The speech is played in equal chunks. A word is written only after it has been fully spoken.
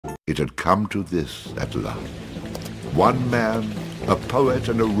It had come to this at last. One man, a poet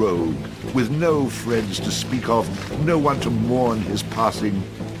and a rogue, with no friends to speak of, no one to mourn his passing,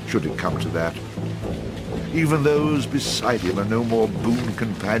 should it come to that. Even those beside him are no more boon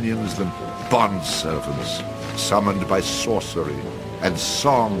companions than bondservants, summoned by sorcery and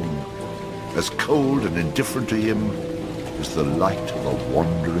song, as cold and indifferent to him as the light of a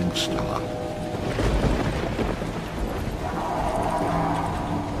wandering star.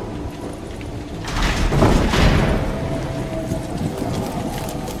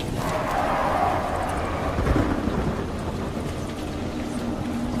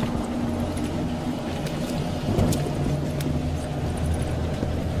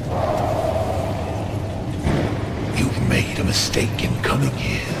 Mistake in coming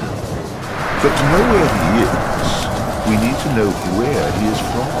here. But to know where he is, we need to know where he is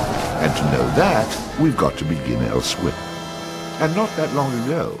from. And to know that, we've got to begin elsewhere. And not that long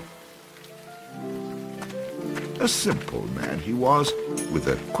ago. A simple man he was, with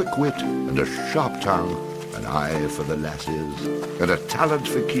a quick wit and a sharp tongue, an eye for the lasses, and a talent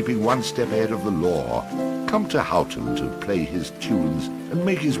for keeping one step ahead of the law, come to Houghton to play his tunes and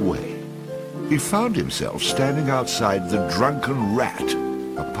make his way. He found himself standing outside the Drunken Rat,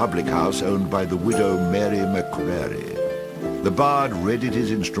 a public house owned by the widow Mary McCrary. The bard readied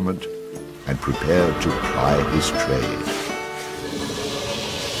his instrument and prepared to ply his trade.